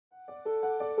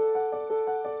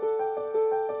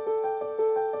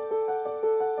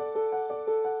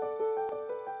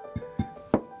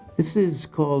This is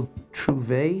called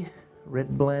Truvee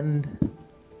Red Blend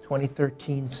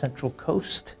 2013 Central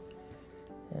Coast,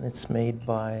 and it's made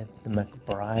by the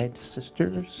McBride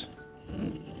sisters.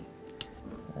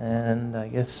 And I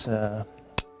guess they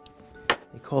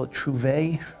call it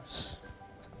Truvee.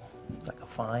 It's like a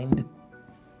find.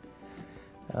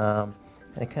 And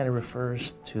it kind of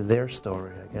refers to their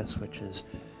story, I guess, which is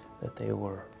that they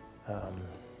were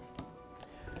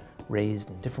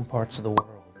raised in different parts of the world.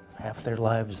 Half their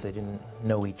lives they didn't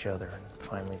know each other, and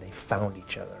finally they found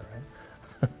each other.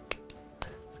 Right?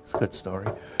 It's a good story.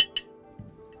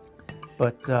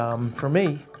 But for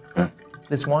me,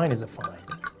 this wine is a find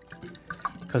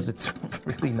because it's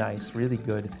really nice, really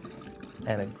good,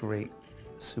 and a great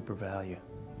super value.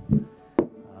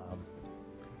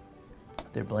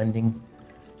 They're blending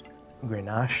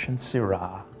Grenache and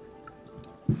Syrah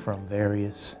from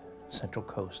various Central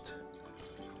Coast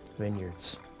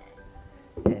vineyards.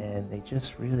 And they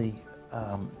just really,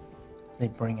 they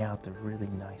bring out the really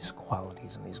nice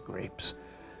qualities in these grapes.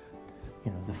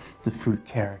 You know, the fruit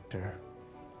character,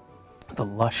 the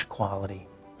lush quality.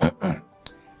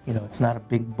 You know, it's not a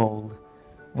big, bold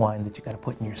wine that you got to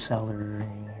put in your cellar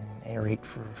and aerate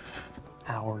for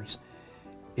hours.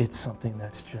 It's something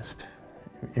that's just,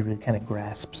 it really kind of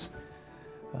grasps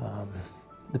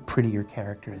the prettier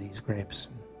character of these grapes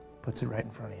and puts it right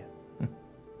in front of you.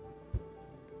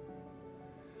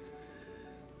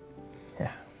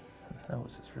 Yeah,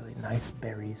 those is really nice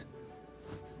berries.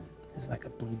 There's like a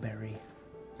blueberry,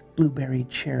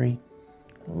 cherry,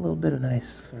 a little bit of nice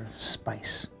sort of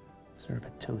spice, sort of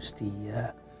a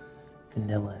toasty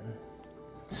vanilla and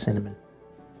cinnamon,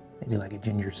 maybe like a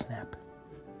ginger snap.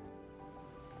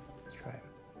 Let's try it.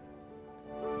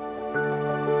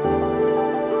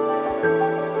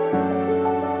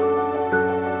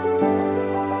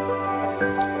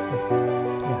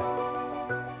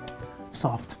 Yeah,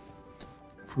 soft.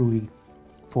 Fruity,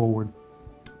 forward,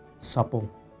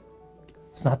 supple.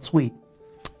 It's not sweet.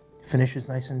 Finish is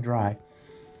nice and dry,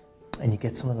 and you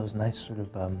get some of those nice sort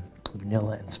of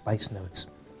vanilla and spice notes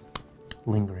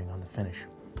lingering on the finish.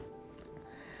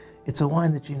 It's a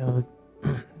wine that, you know,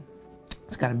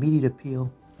 it's got immediate appeal,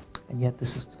 and yet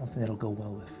this is something that'll go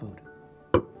well with food.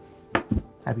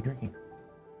 Happy drinking.